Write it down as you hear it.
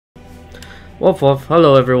Woof woof.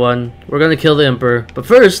 Hello everyone. We're gonna kill the Emperor. But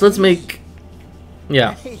first, let's make...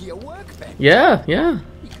 Yeah. Hey, your work bench. Yeah.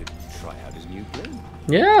 He could try out his new bling.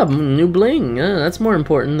 Yeah, new bling. Yeah, that's more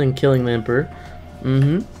important than killing the Emperor.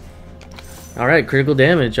 Alright, critical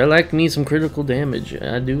damage. I like me some critical damage.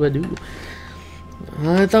 I do.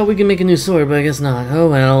 I thought we could make a new sword, but I guess not. Oh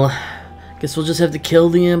well. Guess we'll just have to kill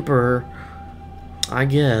the Emperor. I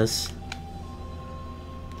guess.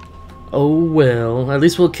 Oh well. At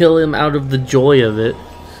least we'll kill him out of the joy of it.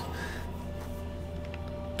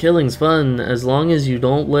 Killing's fun as long as you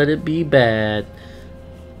don't let it be bad.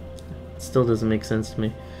 Still doesn't make sense to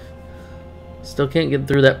me. Still can't get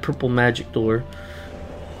through that purple magic door.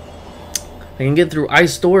 I can get through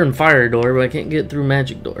ice door and fire door, but I can't get through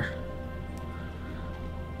magic door.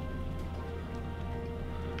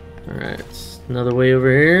 Alright, another way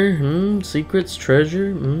over here. Secrets,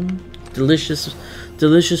 treasure. Delicious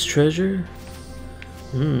treasure.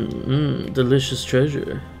 Delicious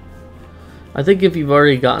treasure. I think if you've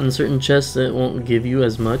already gotten certain chests, it won't give you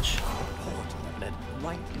as much. Led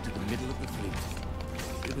right into the middle of the fleet.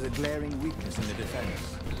 It was a glaring weakness in the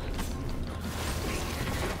defense.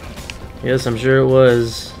 Yes, I'm sure it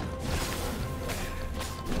was.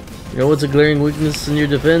 You know what's a glaring weakness in your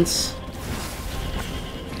defense?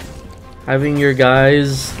 Having your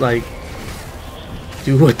guys, like,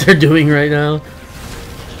 do what they're doing right now.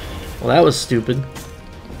 Well, that was stupid.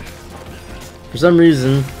 For some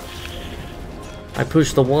reason, I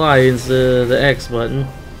pushed the Y instead of the X button.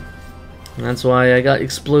 And that's why I got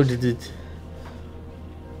exploded.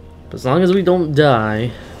 But as long as we don't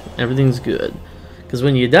die, everything's good. Because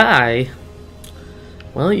when you die,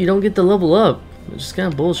 well, you don't get to level up. It's just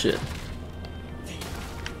kind of bullshit.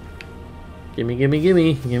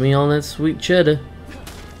 Gimme all that sweet cheddar.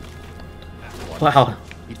 Wow.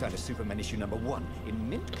 He found a Superman issue #1 in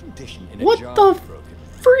mint condition in a What jar the broken.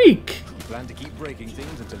 freak? He planned to keep breaking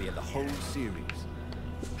things until he had the whole series.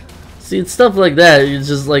 See, it's stuff like that. It's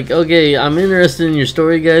just like, okay, I'm interested in your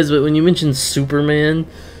story, guys, but when you mention Superman,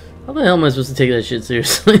 how the hell am I supposed to take that shit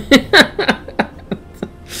seriously?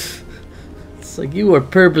 It's like you are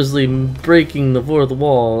purposely breaking the fourth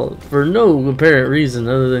wall for no apparent reason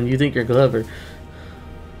other than you think you're clever.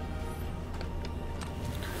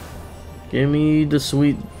 Give me the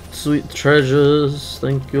sweet treasures,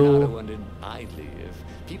 thank you. I wondered idly if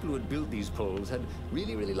people who had built these poles had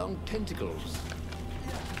really long tentacles.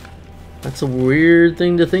 That's a weird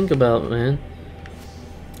thing to think about, man.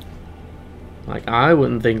 Like, I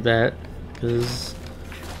wouldn't think that, because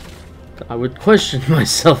I would question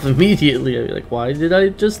myself immediately. I'd be like, why did I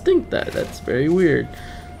just think that? That's very weird.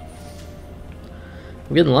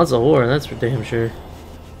 I'm getting lots of ore, that's for damn sure.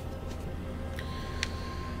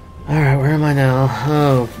 Alright, where am I now?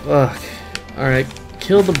 Oh, fuck. Alright,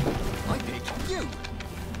 kill the...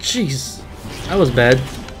 Jeez, that was bad.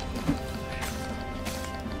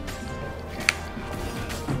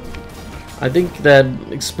 I think that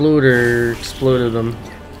exploder exploded them.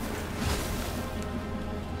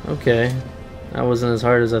 Okay. That wasn't as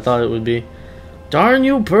hard as I thought it would be. Darn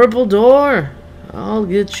you, purple door! I'll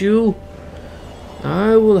get you.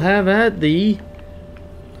 I will have at thee.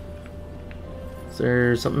 Is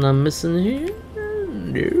there something I'm missing here?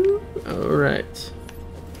 No. Alright.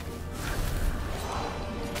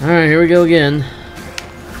 Alright, here we go again.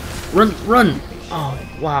 Run! Oh,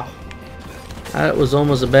 wow. That was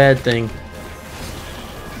almost a bad thing.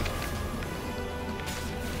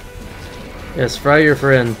 Yes, fry your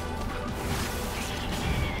friend.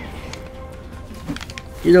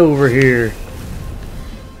 Get over here.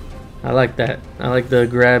 I like that. I like the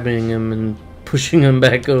grabbing him and pushing him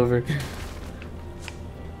back over.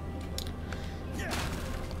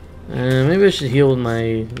 Maybe I should heal with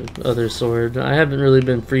my other sword. I haven't really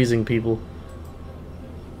been freezing people.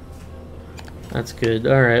 That's good.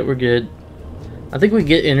 Alright, we're good. I think we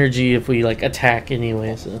get energy if we like attack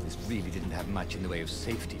anyway, so. This really didn't have much in the way of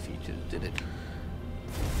safety features, did it?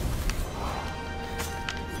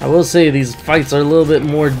 I will say these fights are a little bit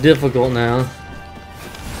more difficult now.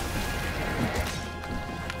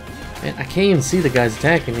 Man, I can't even see the guys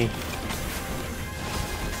attacking me.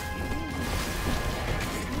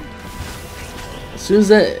 As soon as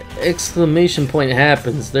that exclamation point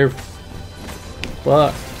happens, they're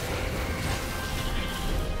fucked.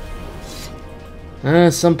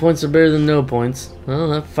 Some points are better than no points. Well,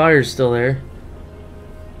 that fire's still there.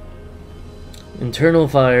 Internal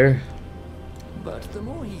fire. But the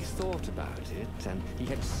more he thought about it, and he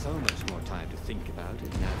had so much more time to think about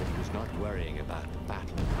it now that he was not worrying about the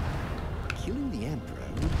battle, killing the Emperor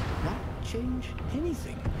would not change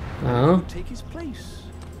anything. Oh? Would take his place.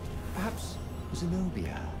 Perhaps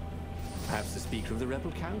Zenobia. perhaps the Speaker of the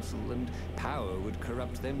Rebel Council, and power would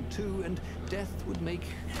corrupt them too, and death would make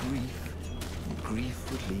grief, and grief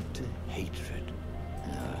would lead to hatred.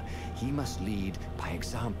 He must lead by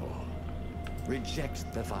example. Reject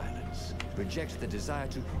the violence. Reject the desire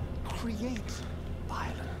to create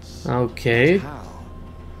violence. Okay. How?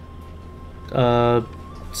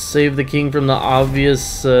 Save the king from the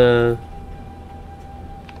obvious,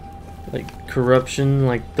 like, corruption,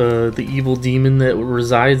 like the evil demon that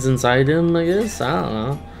resides inside him, I guess? I don't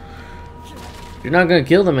know. You're not gonna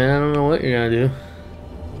kill the man, I don't know what you're gonna do.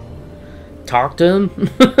 Talk to him?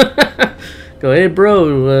 Go, hey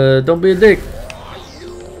bro, don't be a dick.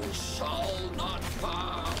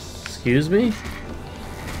 Excuse me?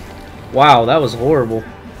 Wow, that was horrible.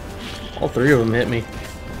 All three of them hit me.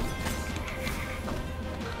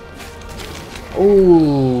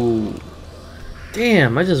 Oh,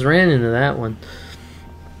 damn, I just ran into that one.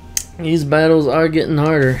 These battles are getting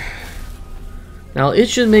harder. Now, it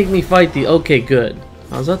should make me fight the... Okay, good.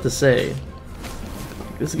 I was about to say,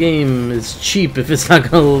 this game is cheap if it's not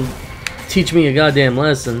gonna teach me a goddamn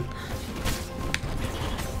lesson.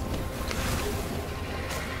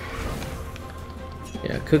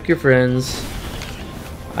 Yeah, cook your friends.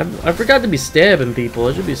 I forgot to be stabbing people.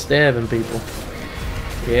 I should be stabbing people.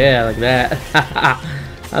 Yeah, like that. That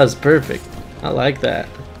was perfect. I like that.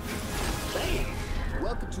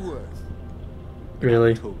 Welcome to Earth.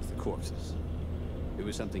 Really? Told the corpses. It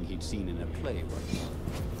was something he'd seen in a play once.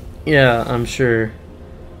 Yeah, I'm sure.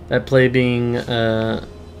 That play being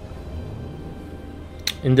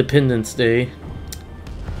Independence Day.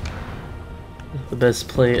 The best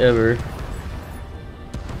play ever.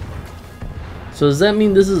 So does that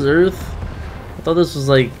mean this is Earth? I thought this was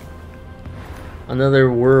like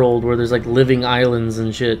another world where there's like living islands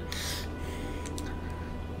and shit.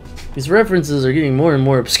 These references are getting more and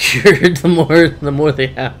more obscure the more they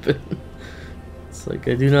happen. It's like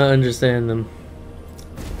I do not understand them.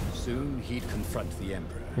 Soon he'd confront the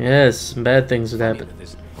Emperor. Yes, bad things would happen.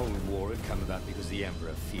 This whole war had come about because the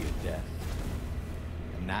Emperor feared death.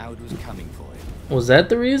 And now it was coming for him. Was that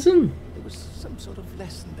the reason? There was some sort of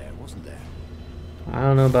lesson there, wasn't there? I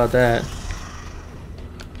don't know about that.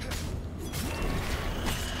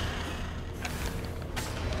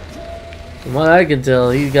 From what I can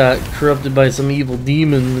tell, he got corrupted by some evil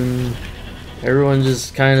demon, and everyone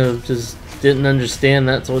just kind of just didn't understand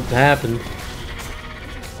that's what happened.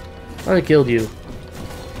 I killed you.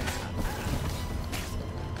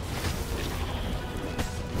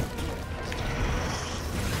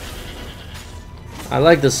 I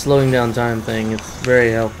like the slowing down time thing, it's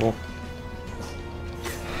very helpful.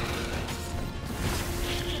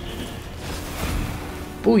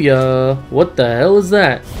 Booyah! What the hell is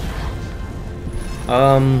that?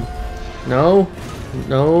 No.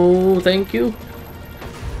 No, thank you.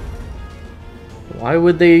 Why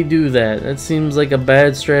would they do that? That seems like a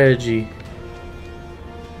bad strategy.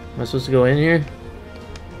 Am I supposed to go in here?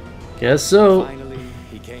 Guess so. Finally,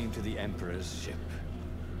 he came to the Emperor's ship.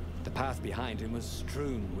 The path behind him was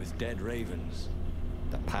strewn with dead ravens.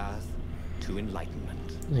 The path to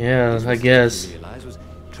enlightenment. Yeah, I guess. He realized was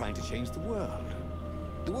trying to change the world.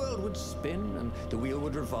 The world would spin and the wheel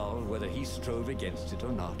would revolve whether he strove against it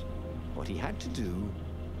or not. What he had to do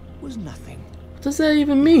was nothing. What does that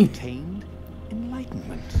even mean? He attained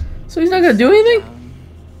enlightenment. So he's not gonna do anything? Down,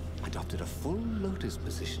 adopted a full lotus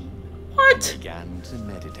position. What? And began to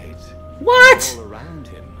meditate. What? All around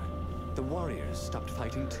him, the warriors stopped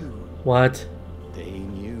fighting too. What? They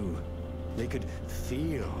knew. They could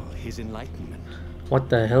feel his enlightenment.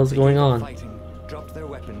 What the hell's They going gave up on? Fighting, dropped their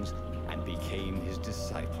weapons, and became his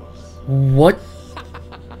disciples. What?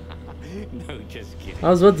 No, just kidding. I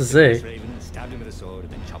was about to say. The raven stabbed him with a sword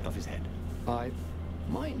and then chopped off his head. I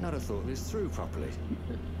might not have thought this through properly.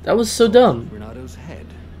 That was so dumb. Renado's head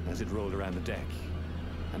as it rolled around the deck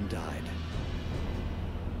and died.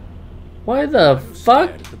 Why the fuck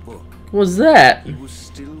Stared at the book. was that? He was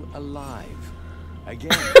still alive.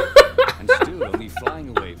 Again. And still only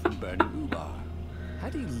flying away from burning Ubar.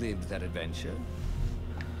 Had he lived that adventure?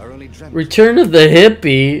 Or only dreamt? Return of the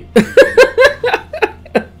Hippie?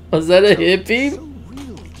 Was that a hippie? So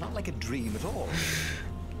real, not like a dream at all.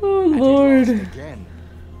 Oh And he lord. lost again.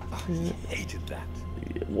 Oh, he hated that.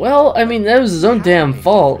 Well, I mean, that was his own He had damn made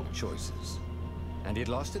fault. different choices. And he'd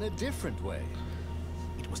lost in a different way.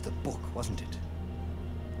 It was the book, wasn't it?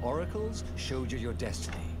 Oracles showed you your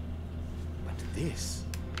destiny. But this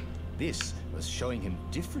was showing him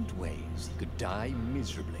different ways he could die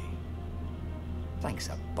miserably. Thanks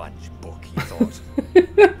a bunch, book, he thought.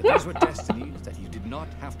 But those were destinies that he did not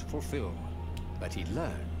have to fulfill. But he'd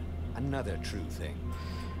learn another true thing.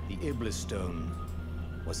 The Iblis Stone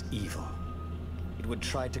was evil. It would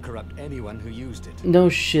try to corrupt anyone who used it. No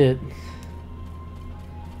shit.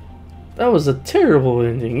 That was a terrible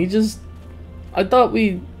ending. He just... I thought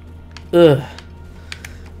we... Ugh.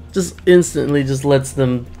 Just instantly just lets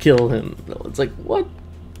them kill him. It's like, what?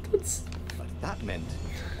 That's... But that meant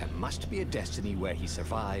there must be a destiny where he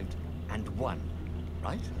survived and won,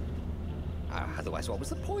 right? Otherwise, what was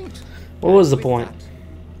the point? What was the With point? that,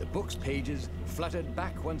 the book's pages fluttered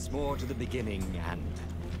back once more to the beginning, and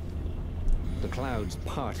the clouds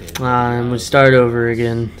parted. And we start over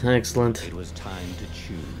again. Excellent. It was time to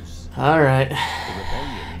choose. Alright. The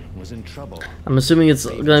rebellion was in trouble. I'm assuming it's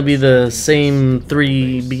gonna be the same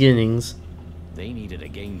 3 beginnings. They needed a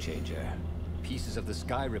game changer. Pieces of the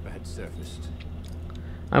Sky Ripper had surfaced.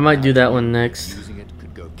 I might do that one next. Using it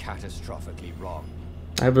could go catastrophically wrong.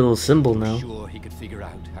 I have a little symbol now. Sure, he could figure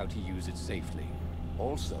out how to use it safely.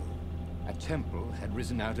 Also, a temple had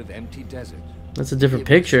risen out of empty desert. That's a different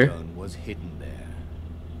picture. The stone was hidden there.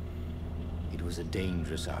 It was a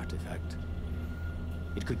dangerous artifact.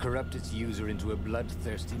 It could corrupt its user into a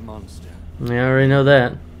bloodthirsty monster. Yeah, I already know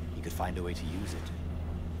that. He could find a way to use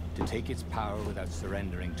it, to take its power without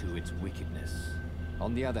surrendering to its wickedness.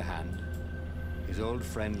 On the other hand, his old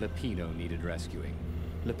friend Lapino needed rescuing.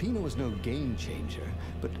 Lapino was no game changer,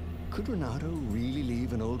 but could Renato really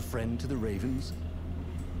leave an old friend to the Ravens?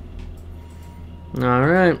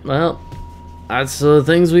 Alright, well, that's the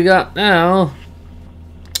things we got now.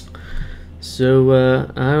 So,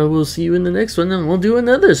 I will see you in the next one, and we'll do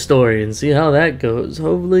another story and see how that goes.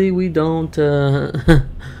 Hopefully we don't,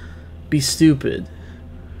 be stupid.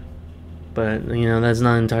 But, you know, that's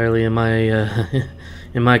not entirely in my,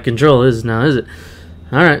 in my control, is it now, is it?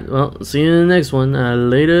 Alright, well, see you in the next one.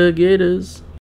 Later, Gators.